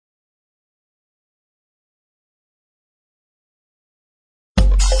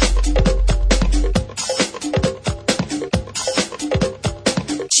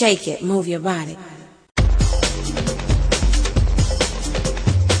Shake it, move your body.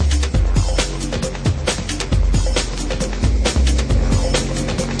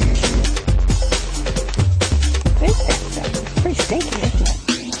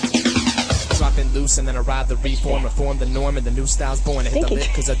 Loose and then I ride the reform, reform the norm and the new style's born. I hit the lip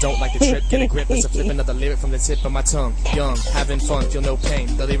cause I don't like the trip, get a grip as I flip another lyric from the tip of my tongue. Young, having fun, feel no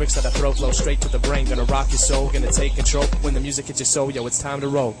pain. The lyrics that I throw flow straight to the brain. Gonna rock your soul, gonna take control. When the music hits your soul, yo, it's time to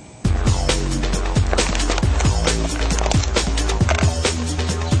roll.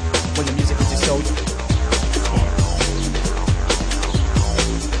 When the music hits your soul,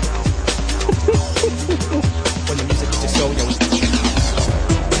 when the music hits your soul, yo,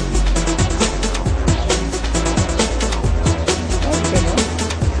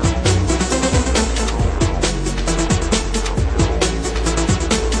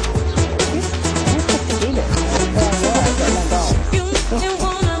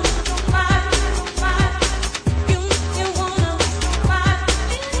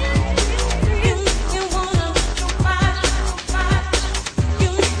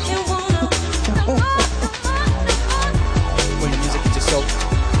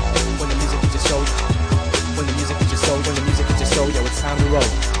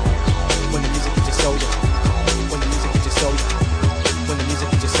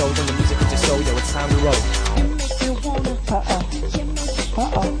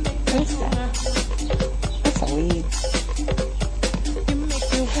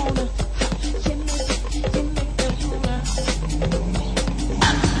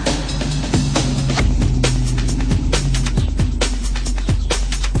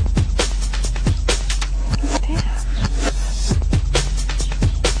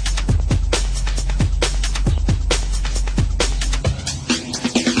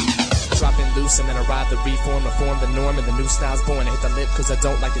 and then I ride the reform, reform the norm and the new style's born. I hit the lip cause I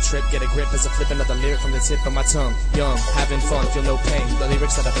don't like the trip, get a grip as I flip another lyric from the tip of my tongue. Young, having fun, feel no pain. The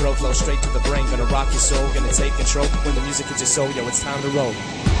lyrics that I throw flow straight to the brain. Gonna rock your soul, gonna take control. When the music hits your soul, yo, it's time to roll.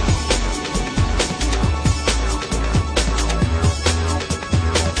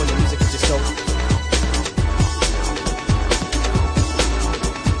 When the music hits your soul,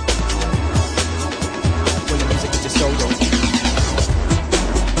 when the music hits your soul, yo.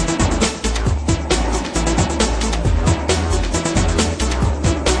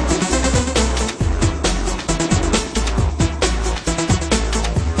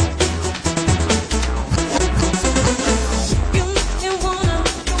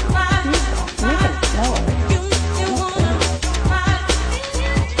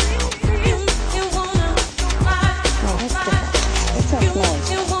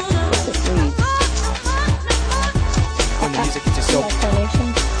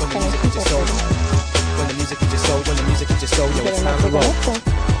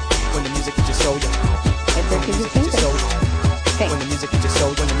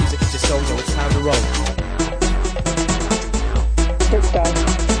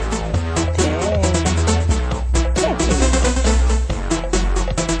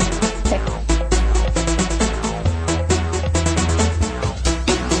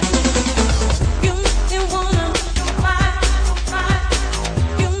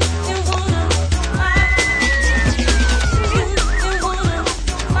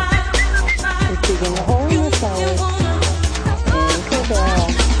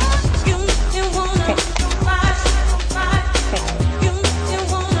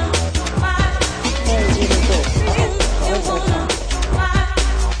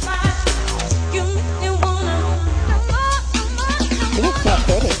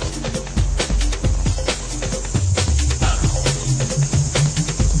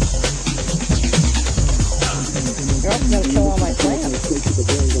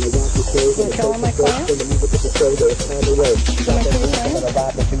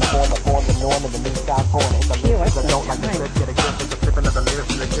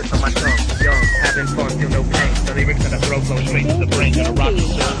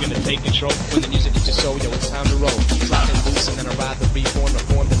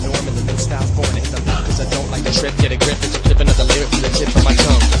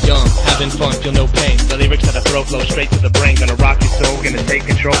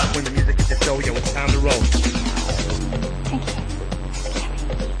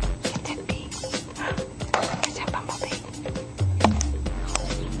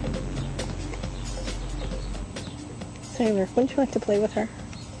 Wouldn't you like to play with her?